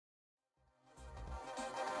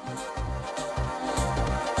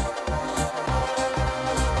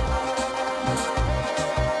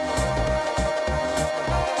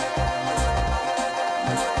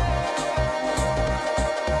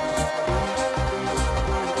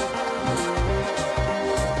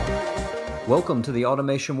Welcome to the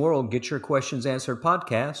Automation World Get Your Questions Answered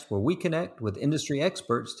podcast, where we connect with industry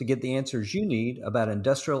experts to get the answers you need about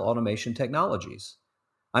industrial automation technologies.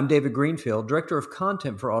 I'm David Greenfield, Director of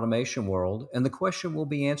Content for Automation World, and the question we'll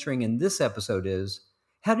be answering in this episode is,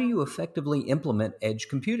 how do you effectively implement edge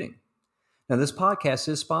computing? Now, this podcast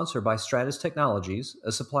is sponsored by Stratus Technologies,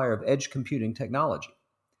 a supplier of edge computing technology.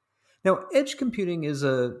 Now, edge computing is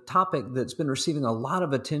a topic that's been receiving a lot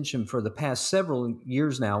of attention for the past several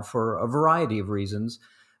years now for a variety of reasons,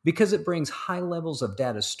 because it brings high levels of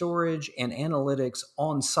data storage and analytics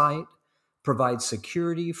on site, provides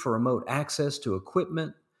security for remote access to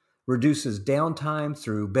equipment, reduces downtime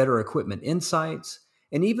through better equipment insights,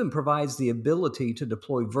 and even provides the ability to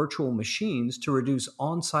deploy virtual machines to reduce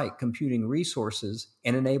on-site computing resources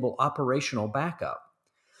and enable operational backup.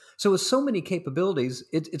 So with so many capabilities,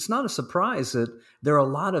 it's not a surprise that there are a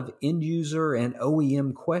lot of end user and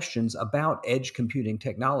OEM questions about edge computing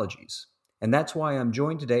technologies. And that's why I'm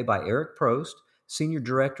joined today by Eric Prost, Senior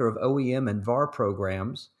Director of OEM and VAR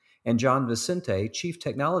Programs, and John Vicente, Chief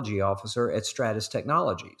Technology Officer at Stratus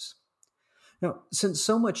Technologies. Now, since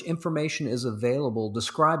so much information is available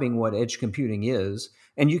describing what edge computing is,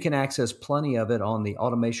 and you can access plenty of it on the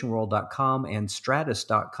automationworld.com and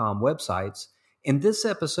stratus.com websites, in this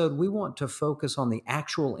episode, we want to focus on the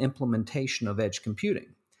actual implementation of edge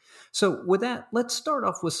computing. So with that, let's start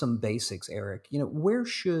off with some basics, Eric. Where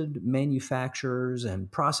should manufacturers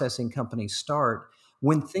and processing companies start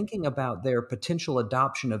when thinking about their potential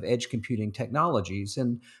adoption of edge computing technologies?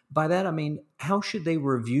 And by that, I mean, how should they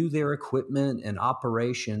review their equipment and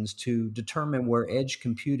operations to determine where edge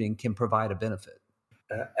computing can provide a benefit?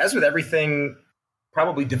 As with everything,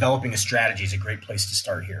 probably developing a strategy is a great place to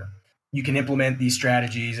start here. You can implement these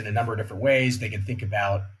strategies in a number of different ways. They can think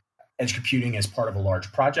about edge computing as part of a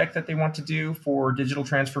large project that they want to do for digital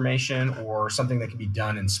transformation, or something that can be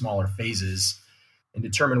done in smaller phases, and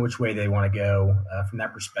determine which way they want to go from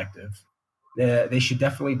that perspective. They should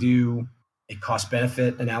definitely do a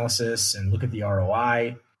cost-benefit analysis and look at the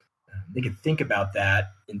ROI. They could think about that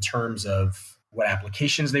in terms of what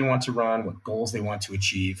applications they want to run, what goals they want to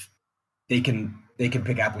achieve. They can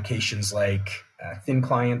pick applications like thin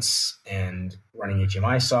clients and running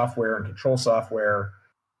HMI software and control software,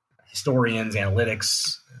 historians,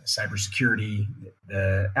 analytics, cybersecurity.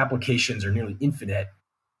 The applications are nearly infinite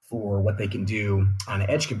for what they can do on an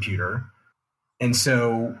edge computer. And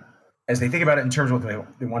so as they think about it in terms of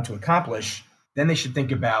what they want to accomplish, then they should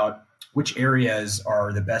think about which areas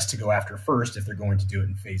are the best to go after first if they're going to do it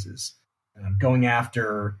in phases. Going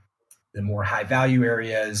after the more high value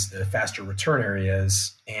areas, the faster return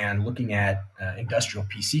areas, and looking at industrial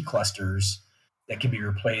PC clusters that can be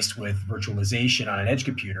replaced with virtualization on an edge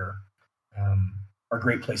computer are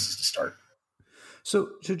great places to start. So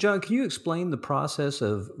John, can you explain the process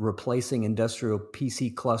of replacing industrial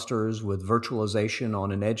PC clusters with virtualization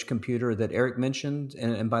on an edge computer that Eric mentioned?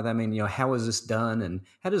 And by that, I mean, how is this done and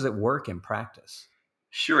how does it work in practice?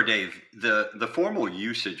 Sure, Dave. The formal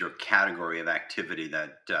usage or category of activity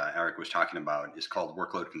that Eric was talking about is called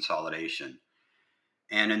workload consolidation.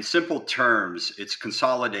 And in simple terms, it's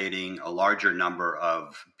consolidating a larger number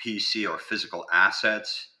of PC or physical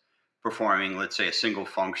assets performing, let's say, a single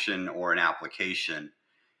function or an application.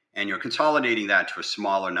 And you're consolidating that to a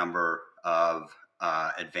smaller number of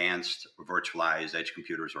advanced virtualized edge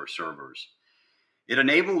computers or servers. It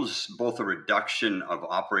enables both a reduction of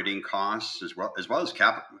operating costs as well as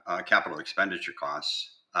capital expenditure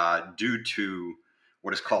costs due to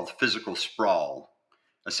what is called physical sprawl,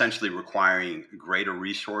 essentially requiring greater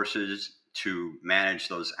resources to manage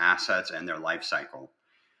those assets and their life cycle.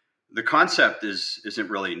 The concept isn't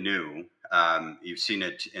really new. You've seen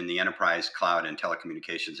it in the enterprise cloud and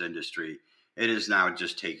telecommunications industry. It is now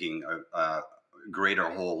just taking a greater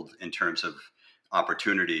hold in terms of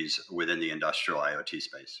opportunities within the industrial IoT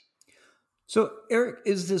space. So, Eric,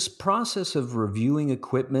 is this process of reviewing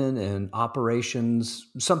equipment and operations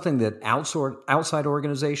something that outside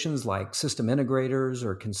organizations like system integrators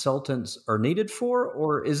or consultants are needed for,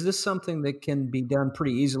 or is this something that can be done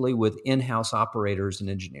pretty easily with in-house operators and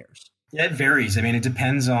engineers? Yeah, it varies. I mean, it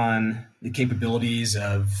depends on the capabilities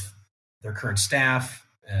of their current staff,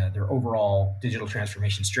 their overall digital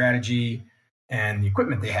transformation strategy, and the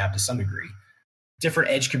equipment they have to some degree.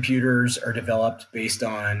 Different edge computers are developed based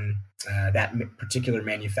on that particular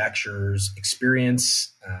manufacturer's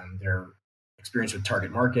experience, their experience with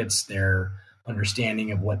target markets, their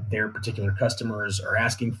understanding of what their particular customers are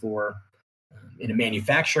asking for. In a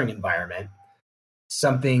manufacturing environment,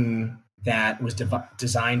 something that was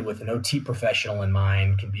designed with an OT professional in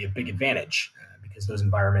mind can be a big advantage because those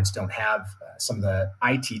environments don't have some of the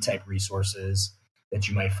IT type resources that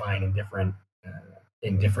you might find in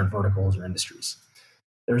different verticals or industries.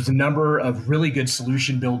 There's a number of really good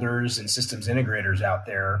solution builders and systems integrators out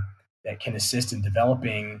there that can assist in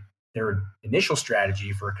developing their initial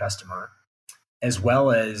strategy for a customer, as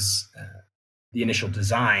well as the initial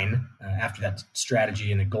design. After that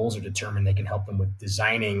strategy and the goals are determined, they can help them with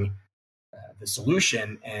designing the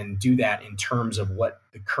solution and do that in terms of what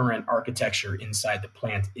the current architecture inside the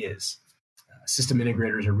plant is. System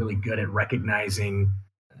integrators are really good at recognizing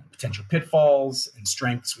potential pitfalls and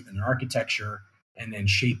strengths within an architecture and then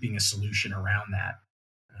shaping a solution around that.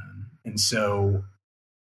 And so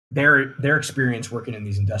their experience working in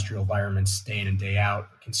these industrial environments day in and day out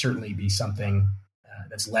can certainly be something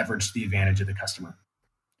that's leveraged to the advantage of the customer.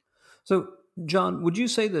 So, John, would you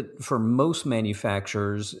say that for most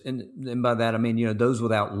manufacturers, and by that I mean, those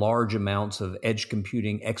without large amounts of edge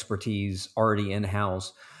computing expertise already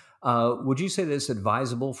in-house, would you say that it's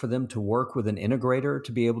advisable for them to work with an integrator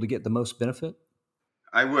to be able to get the most benefit?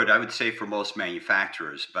 I would say for most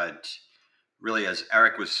manufacturers, but really, as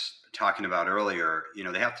Eric was talking about earlier,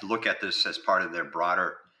 they have to look at this as part of their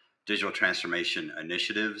broader digital transformation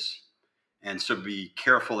initiatives. And so be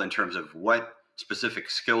careful in terms of what specific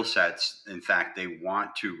skill sets, in fact, they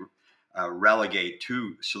want to relegate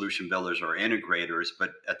to solution builders or integrators.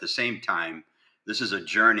 But at the same time, this is a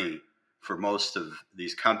journey for most of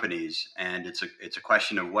these companies. And it's a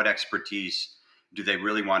question of what expertise do they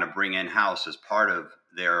really want to bring in-house as part of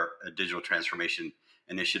their digital transformation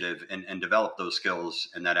initiative and develop those skills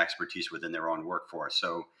and that expertise within their own workforce.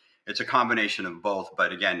 So it's a combination of both,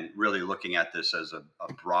 but again, really looking at this as a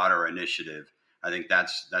broader initiative. I think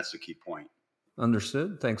that's the key point.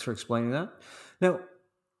 Understood. Thanks for explaining that. Now,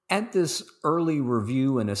 at this early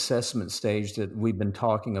review and assessment stage that we've been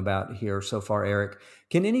talking about here so far, Eric,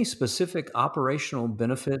 can any specific operational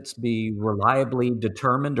benefits be reliably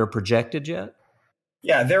determined or projected yet?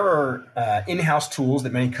 Yeah, there are in-house tools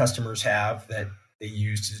that many customers have that they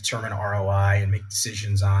use to determine ROI and make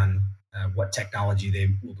decisions on what technology they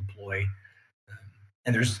will deploy.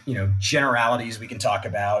 And there's, generalities we can talk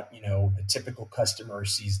about. The typical customer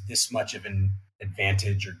sees this much of an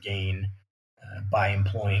advantage or gain by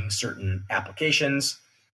employing certain applications.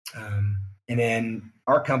 And then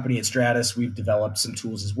our company at Stratus, we've developed some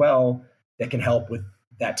tools as well that can help with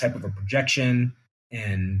that type of a projection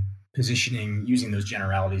and positioning using those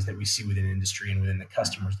generalities that we see within industry and within the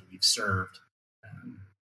customers that we've served,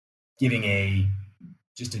 giving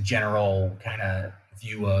just a general kind of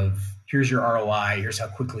view of here's your ROI, here's how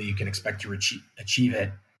quickly you can expect to achieve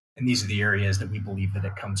it, and these are the areas that we believe that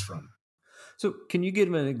it comes from. So can you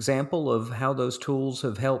give an example of how those tools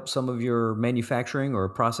have helped some of your manufacturing or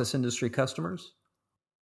process industry customers?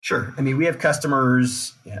 Sure. I mean, we have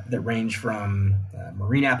customers that range from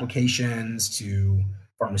marine applications to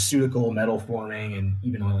pharmaceutical, metal forming, and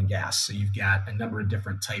even oil and gas. So you've got a number of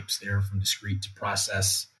different types there, from discrete to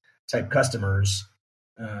process type customers.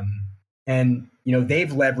 And they've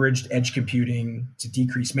leveraged edge computing to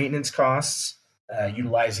decrease maintenance costs,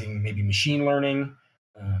 utilizing maybe machine learning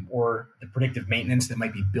or the predictive maintenance that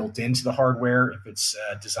might be built into the hardware if it's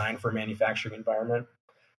designed for a manufacturing environment.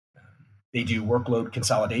 They do workload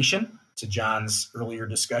consolidation, to John's earlier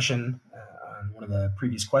discussion on one of the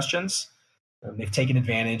previous questions. They've taken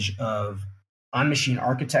advantage of on-machine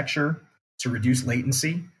architecture to reduce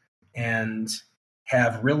latency and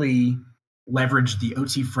have really leveraged the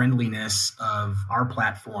OT friendliness of our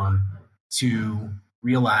platform to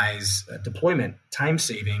realize deployment time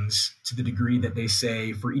savings to the degree that they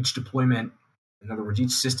say for each deployment, in other words,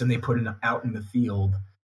 each system they put out in the field,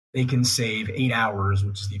 they can save 8 hours,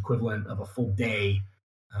 which is the equivalent of a full day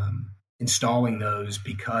installing those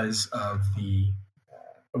because of the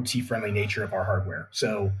OT-friendly nature of our hardware.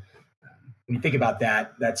 So when you think about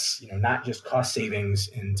that, that's not just cost savings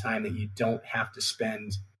in time that you don't have to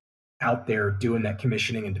spend out there doing that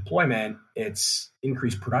commissioning and deployment. It's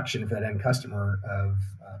increased production for that end customer of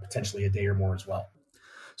potentially a day or more as well.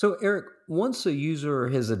 So Eric, once a user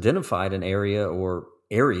has identified an area or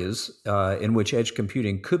areas in which edge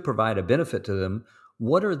computing could provide a benefit to them,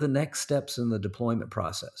 what are the next steps in the deployment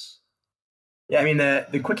process? Yeah, I mean,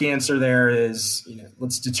 the quick answer there is,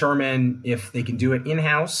 let's determine if they can do it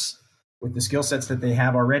in-house with the skill sets that they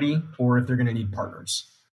have already, or if they're going to need partners.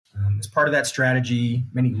 As part of that strategy,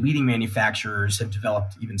 many leading manufacturers have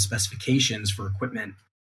developed even specifications for equipment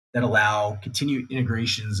that allow continued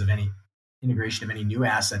integration of any new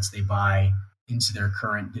assets they buy into their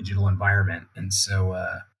current digital environment. And so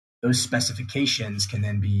those specifications can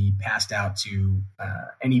then be passed out to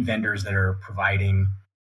any vendors that are providing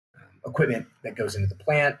equipment that goes into the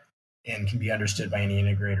plant and can be understood by any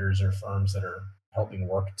integrators or firms that are helping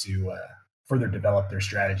work to further develop their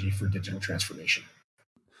strategy for digital transformation.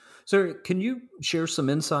 So can you share some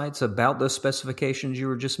insights about those specifications you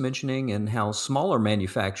were just mentioning and how smaller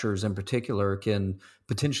manufacturers in particular can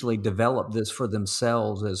potentially develop this for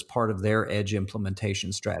themselves as part of their edge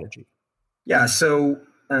implementation strategy? Yeah, so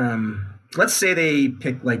let's say they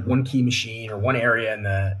pick like one key machine or one area in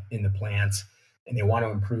the plant, and they want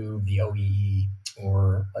to improve the OEE,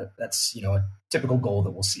 or that's a typical goal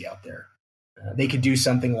that we'll see out there. They could do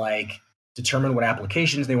something like determine what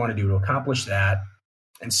applications they want to do to accomplish that,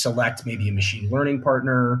 and select maybe a machine learning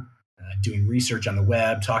partner, doing research on the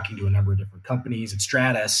web, talking to a number of different companies. At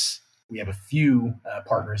Stratus, we have a few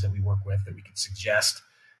partners that we work with that we could suggest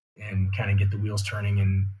and kind of get the wheels turning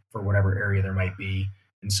in for whatever area there might be.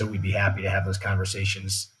 And so we'd be happy to have those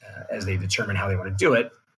conversations as they determine how they want to do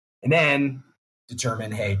it. And then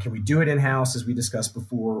determine, hey, can we do it in-house as we discussed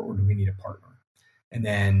before, or do we need a partner? And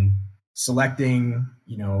then selecting,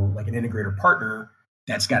 like an integrator partner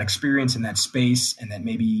that's got experience in that space and that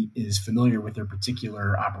maybe is familiar with their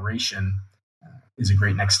particular operation is a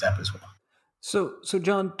great next step as well. So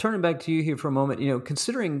John, turning back to you here for a moment,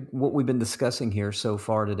 considering what we've been discussing here so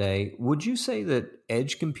far today, would you say that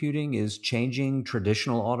edge computing is changing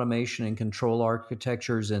traditional automation and control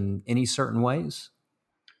architectures in any certain ways?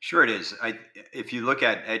 Sure, it is. If you look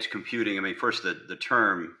at edge computing, first the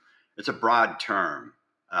term, it's a broad term,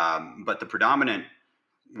 but the predominant,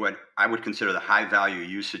 what I would consider the high value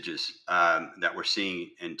usages that we're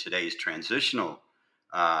seeing in today's transitional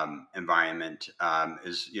environment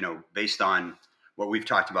is, based on what we've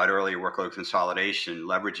talked about earlier, workload consolidation,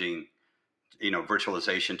 leveraging,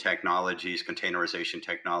 virtualization technologies, containerization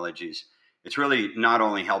technologies. It's really not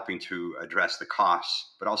only helping to address the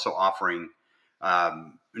costs, but also offering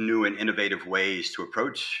new and innovative ways to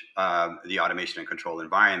approach the automation and control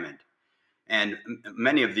environment. And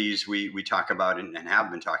many of these we talk about and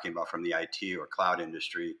have been talking about from the IT or cloud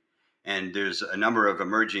industry. And there's a number of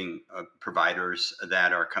emerging providers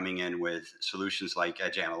that are coming in with solutions like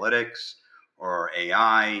edge analytics or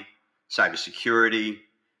AI, cybersecurity,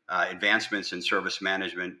 advancements in service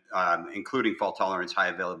management, including fault tolerance, high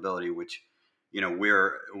availability, which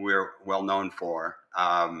we're well known for.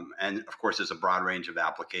 And of course, there's a broad range of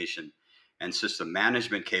application and system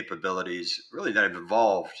management capabilities really that have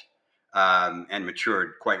evolved and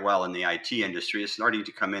matured quite well in the IT industry. It's starting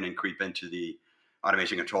to come in and creep into the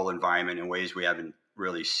automation control environment in ways we haven't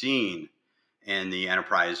really seen in the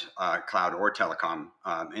enterprise cloud or telecom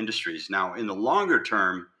industries. Now, in the longer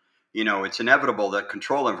term, it's inevitable that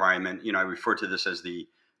control environment, I refer to this as the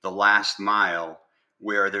last mile,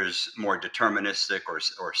 where there's more deterministic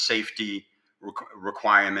or safety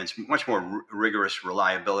requirements, much more rigorous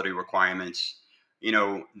reliability requirements.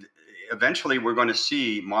 Eventually we're going to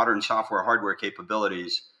see modern software hardware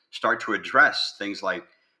capabilities start to address things like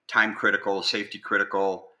time critical, safety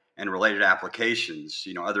critical, and related applications.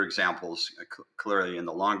 Other examples clearly in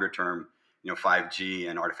the longer term, 5G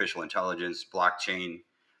and artificial intelligence, blockchain,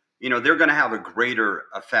 they're going to have a greater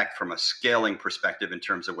effect from a scaling perspective in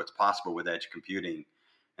terms of what's possible with edge computing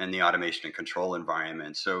and the automation and control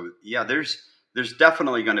environment. So yeah, there's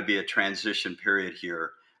definitely going to be a transition period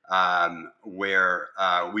here where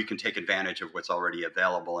we can take advantage of what's already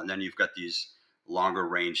available. And then you've got these longer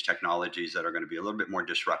range technologies that are going to be a little bit more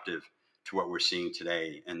disruptive to what we're seeing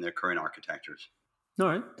today in the current architectures. All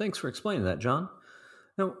right. Thanks for explaining that, John.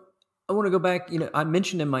 Now, I want to go back. I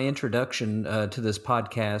mentioned in my introduction to this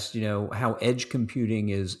podcast, how edge computing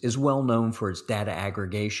is well known for its data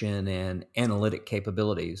aggregation and analytic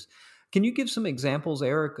capabilities. Can you give some examples,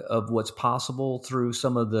 Eric, of what's possible through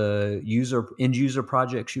some of the end user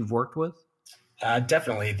projects you've worked with?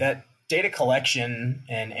 Definitely. That data collection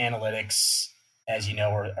and analytics, as you know,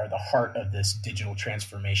 are the heart of this digital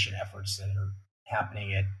transformation efforts that are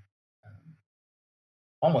happening at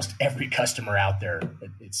almost every customer out there,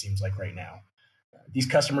 it seems like right now. These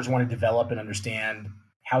customers want to develop and understand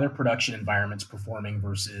how their production environment's performing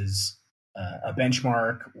versus a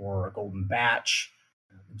benchmark or a golden batch.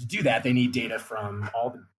 To do that, they need data from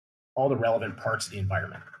all the relevant parts of the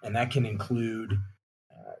environment. And that can include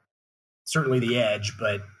certainly the edge,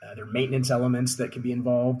 but there are maintenance elements that can be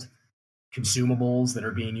involved, consumables that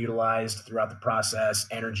are being utilized throughout the process,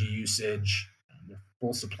 energy usage, the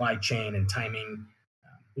full supply chain and timing.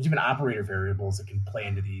 There's even operator variables that can play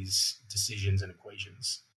into these decisions and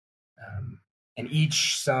equations. And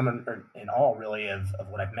each, some, and all really of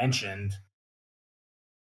what I've mentioned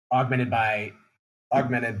augmented by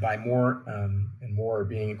more and more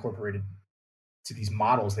being incorporated to these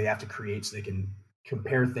models they have to create so they can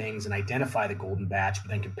compare things and identify the golden batch, but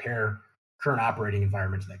then compare current operating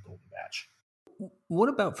environment to that golden batch. What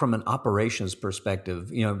about from an operations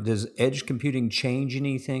perspective? Does edge computing change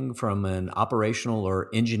anything from an operational or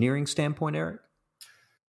engineering standpoint, Eric?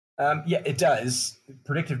 Yeah, it does.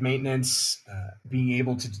 Predictive maintenance, being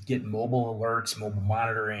able to get mobile alerts, mobile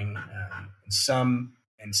monitoring. In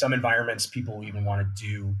some environments, people even want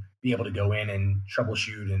to be able to go in and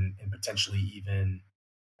troubleshoot and potentially even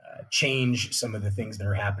change some of the things that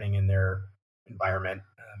are happening in their environment.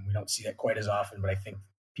 We don't see that quite as often, but I think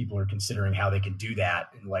people are considering how they can do that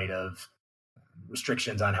in light of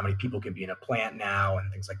restrictions on how many people can be in a plant now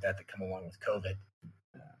and things like that come along with COVID.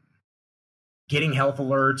 Getting health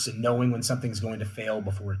alerts and knowing when something's going to fail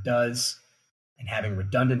before it does, and having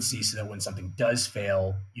redundancy so that when something does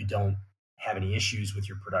fail, you don't have any issues with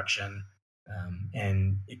your production.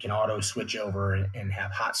 And it can auto switch over and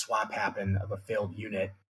have hot swap happen of a failed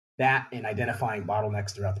unit. That and identifying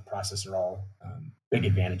bottlenecks throughout the process are all big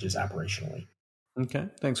advantages operationally. Okay,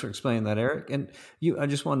 thanks for explaining that, Eric. And I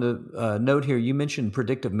just wanted to note here, you mentioned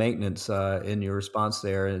predictive maintenance in your response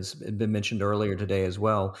there. It's been mentioned earlier today as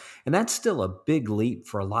well. And that's still a big leap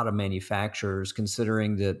for a lot of manufacturers,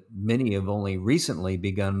 considering that many have only recently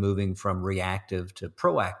begun moving from reactive to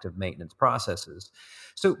proactive maintenance processes.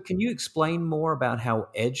 So can you explain more about how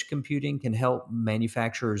edge computing can help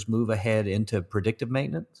manufacturers move ahead into predictive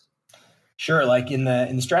maintenance? Sure. Like in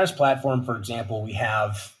the Stratus platform, for example, we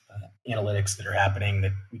have analytics that are happening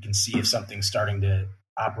that we can see if something's starting to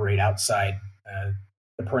operate outside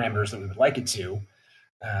the parameters that we would like it to.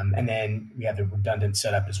 And then we have the redundant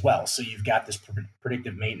setup as well. So you've got this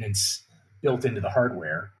predictive maintenance built into the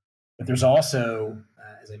hardware. But there's also,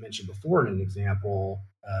 as I mentioned before, in an example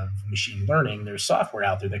of machine learning, there's software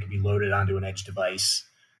out there that can be loaded onto an edge device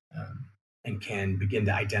and can begin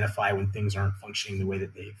to identify when things aren't functioning the way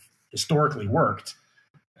that they've historically worked.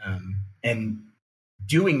 And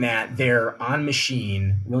doing that there on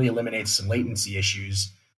machine really eliminates some latency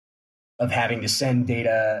issues of having to send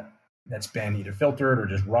data that's been either filtered or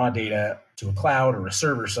just raw data to a cloud or a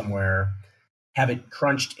server somewhere, have it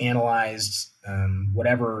crunched, analyzed,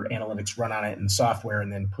 whatever analytics run on it in software,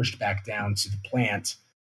 and then pushed back down to the plant.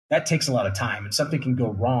 That takes a lot of time, and something can go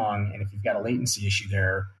wrong. And if you've got a latency issue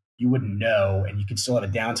there, you wouldn't know, and you could still have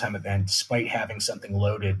a downtime event despite having something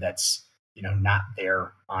loaded that's not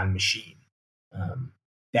there on machine.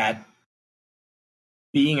 That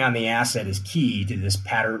being on the asset is key to this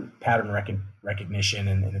pattern recognition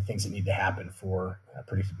and the things that need to happen for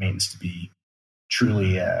predictive maintenance to be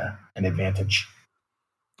truly an advantage.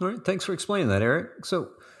 All right, thanks for explaining that, Eric.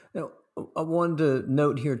 So, I wanted to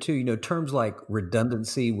note here too, terms like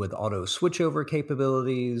redundancy with auto switchover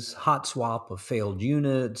capabilities, hot swap of failed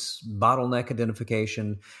units, bottleneck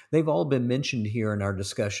identification, they've all been mentioned here in our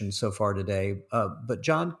discussion so far today. But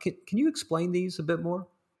John, can you explain these a bit more?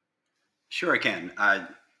 Sure, I can.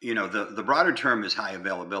 The broader term is high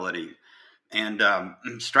availability. And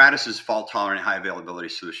Stratus's fault-tolerant high availability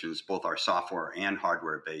solutions, both our software and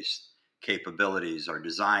hardware-based capabilities, are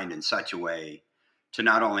designed in such a way to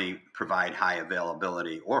not only provide high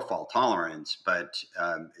availability or fault tolerance, but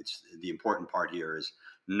it's the important part here is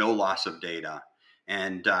no loss of data.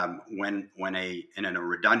 And in a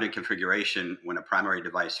redundant configuration, when a primary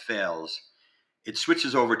device fails, it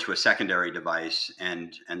switches over to a secondary device,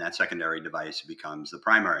 and that secondary device becomes the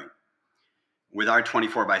primary. With our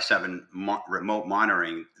 24/7 remote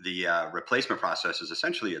monitoring, the replacement process is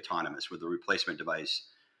essentially autonomous, with the replacement device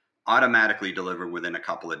automatically delivered within a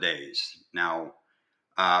couple of days. Now,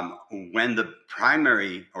 when the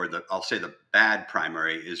primary, or I'll say the bad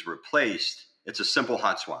primary, is replaced, it's a simple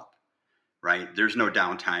hot swap, right? There's no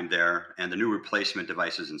downtime there, and the new replacement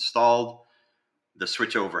device is installed. The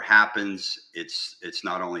switchover happens. It's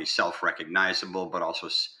not only self-recognizable, but also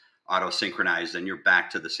auto-synchronized, and you're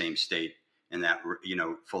back to the same state in that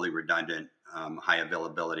fully redundant, high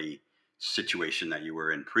availability situation that you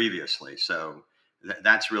were in previously. So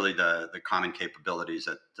that's really the common capabilities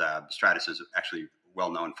that Stratus is actually well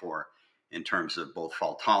known for in terms of both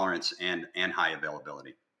fault tolerance and high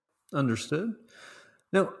availability. Understood.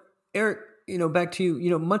 Now, Eric, back to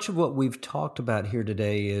you, much of what we've talked about here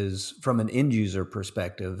today is from an end user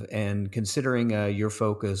perspective, and considering your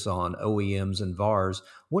focus on OEMs and VARs,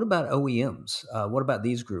 what about OEMs? What about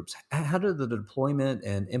these groups? How do the deployment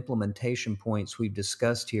and implementation points we've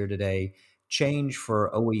discussed here today change for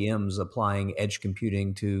OEMs applying edge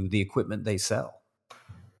computing to the equipment they sell?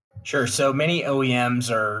 Sure. So many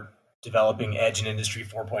OEMs are developing edge and industry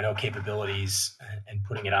 4.0 capabilities and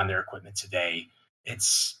putting it on their equipment today.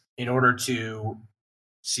 It's in order to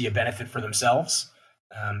see a benefit for themselves,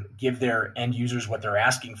 give their end users what they're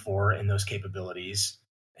asking for in those capabilities,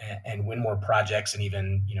 and win more projects, and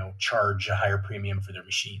even charge a higher premium for their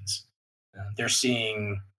machines. They're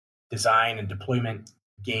seeing design and deployment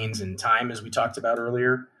gains in time, as we talked about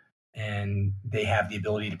earlier, and they have the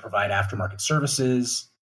ability to provide aftermarket services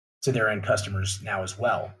to their end customers now as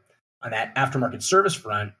well. On that aftermarket service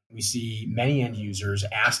front, we see many end users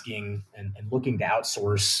asking and looking to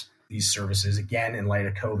outsource these services, again in light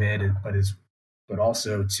of COVID, but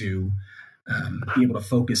also to be able to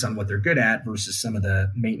focus on what they're good at versus some of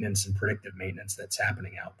the maintenance and predictive maintenance that's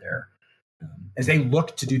happening out there. As they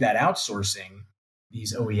look to do that outsourcing,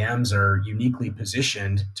 these OEMs are uniquely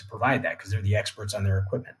positioned to provide that because they're the experts on their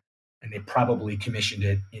equipment, and they probably commissioned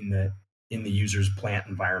it in the user's plant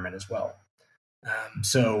environment as well.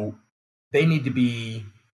 So they need to be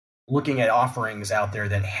looking at offerings out there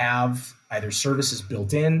that have either services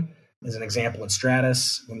built in. As an example, at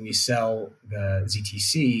Stratus, when we sell the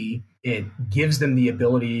ZTC, it gives them the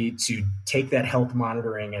ability to take that health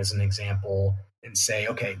monitoring as an example and say,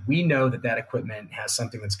 okay, we know that equipment has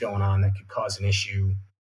something that's going on that could cause an issue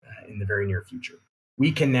in the very near future.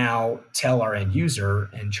 We can now tell our end user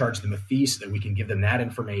and charge them a fee so that we can give them that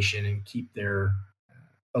information and keep their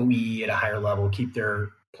OE at a higher level, keep their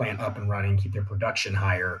plant up and running, keep their production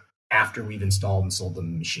higher after we've installed and sold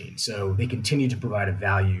them the machine. So they continue to provide a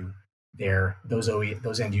value there. Those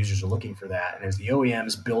end users are looking for that. And as the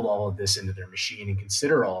OEMs build all of this into their machine and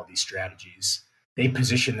consider all of these strategies, they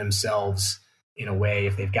position themselves in a way,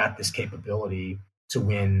 if they've got this capability, to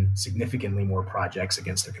win significantly more projects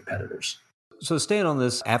against their competitors. So staying on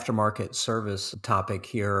this aftermarket service topic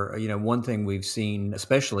here, one thing we've seen,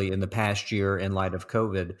 especially in the past year in light of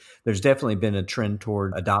COVID, there's definitely been a trend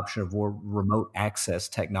toward adoption of more remote access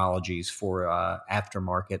technologies for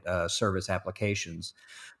aftermarket service applications.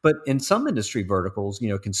 But in some industry verticals,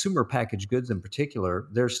 consumer packaged goods in particular,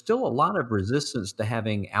 there's still a lot of resistance to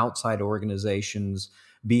having outside organizations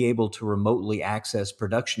be able to remotely access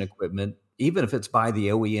production equipment, even if it's by the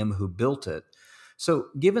OEM who built it. So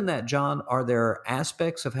given that, John, are there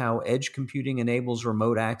aspects of how edge computing enables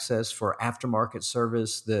remote access for aftermarket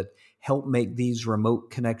service that help make these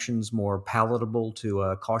remote connections more palatable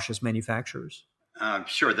to cautious manufacturers?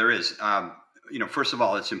 Sure, there is. First of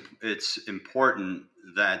all, it's important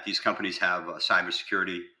that these companies have a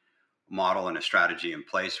cybersecurity model and a strategy in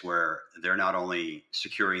place where they're not only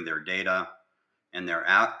securing their data and their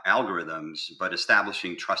algorithms, but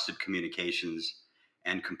establishing trusted communications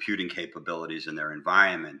and computing capabilities in their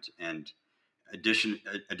environment. And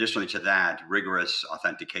additionally to that, rigorous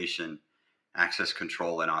authentication, access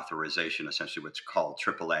control, and authorization, essentially what's called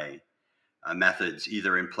AAA methods,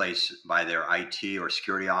 either in place by their IT or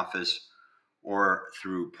security office or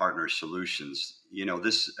through partner solutions.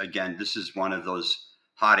 This is one of those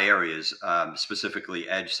hot areas, specifically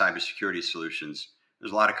edge cybersecurity solutions.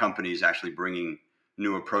 There's a lot of companies actually bringing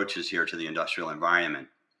new approaches here to the industrial environment.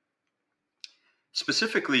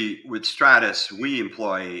 Specifically with Stratus, we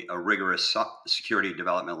employ a rigorous security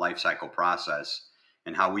development lifecycle process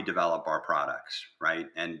in how we develop our products, right?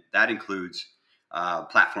 And that includes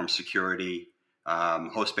platform security,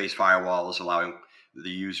 host-based firewalls, allowing the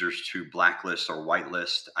users to blacklist or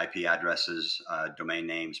whitelist IP addresses, domain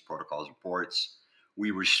names, protocols, or ports.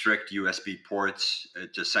 We restrict USB ports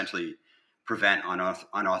to essentially prevent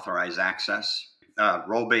unauthorized access.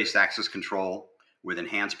 Role-based access control with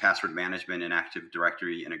enhanced password management and Active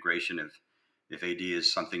Directory integration if AD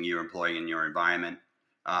is something you're employing in your environment.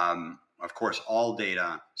 Of course, all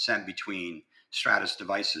data sent between Stratus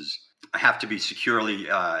devices have to be securely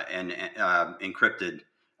and encrypted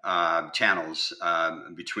channels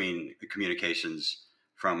between communications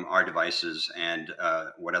from our devices and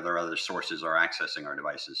whatever other sources are accessing our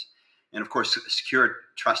devices. And of course, secure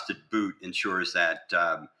trusted boot ensures that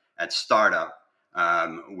at startup,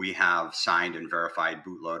 we have signed and verified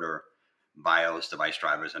bootloader, BIOS, device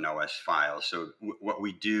drivers, and OS files. So what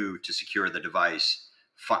we do to secure the device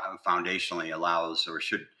foundationally allows or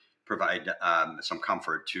should provide some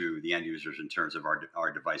comfort to the end users in terms of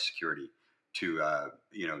our device security to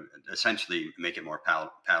essentially make it more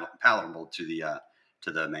palatable to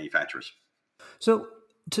the manufacturers. So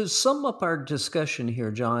to sum up our discussion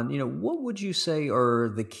here, John, what would you say are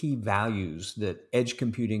the key values that edge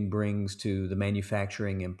computing brings to the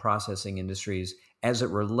manufacturing and processing industries as it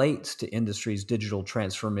relates to industry's digital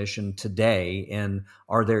transformation today? And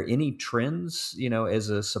are there any trends, as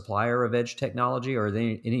a supplier of edge technology, are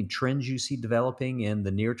there any trends you see developing in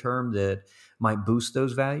the near term that might boost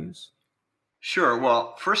those values? Sure.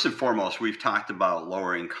 Well, first and foremost, we've talked about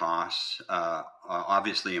lowering costs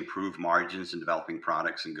obviously improve margins in developing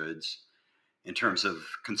products and goods. In terms of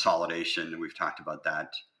consolidation, we've talked about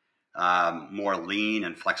that. More lean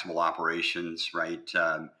and flexible operations, right?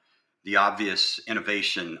 The obvious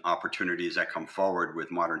innovation opportunities that come forward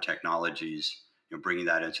with modern technologies, bringing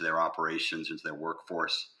that into their operations, into their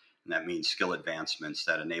workforce. And that means skill advancements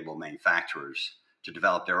that enable manufacturers to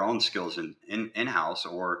develop their own skills in-house,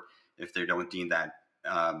 or if they don't deem that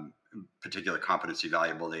particular competency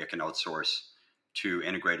valuable, they can outsource to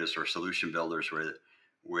integrators or solution builders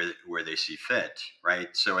where they see fit, right?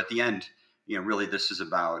 So at the end, really this is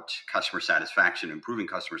about customer satisfaction, improving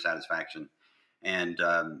customer satisfaction, and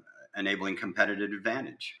enabling competitive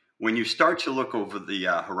advantage. When you start to look over the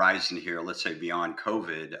horizon here, let's say beyond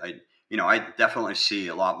COVID, I definitely see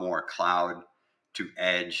a lot more cloud to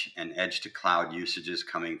edge and edge to cloud usages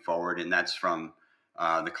coming forward, and that's from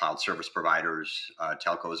the cloud service providers,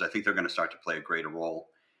 telcos. I think they're going to start to play a greater role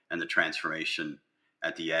in the transformation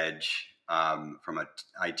at the edge. From an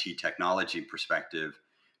IT technology perspective,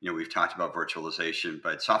 we've talked about virtualization,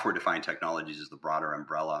 but software-defined technologies is the broader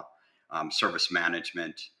umbrella. Service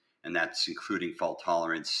management, and that's including fault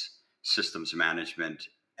tolerance, systems management,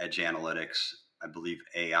 edge analytics. I believe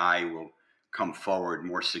AI will come forward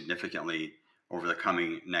more significantly over the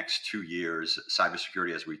coming next 2 years.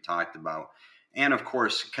 Cybersecurity, as we talked about, and of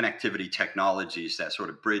course, connectivity technologies that sort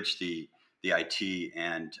of bridge the IT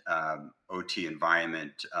and OT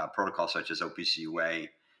environment, protocols such as OPC UA,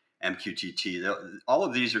 MQTT. All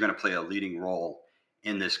of these are going to play a leading role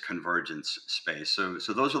in this convergence space. So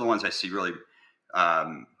those are the ones I see really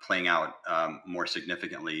playing out more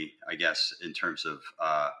significantly, I guess, in terms of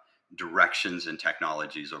directions and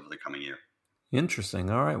technologies over the coming year. Interesting.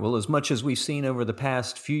 All right. Well, as much as we've seen over the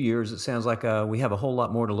past few years, it sounds like we have a whole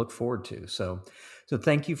lot more to look forward to. So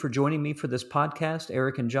thank you for joining me for this podcast,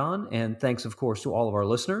 Eric and John. And thanks, of course, to all of our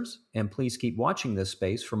listeners. And please keep watching this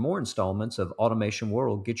space for more installments of Automation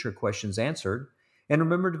World. Get your questions answered. And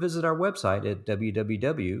remember to visit our website at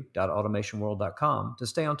www.automationworld.com to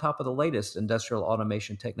stay on top of the latest industrial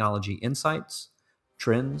automation technology insights,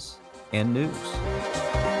 trends, and news.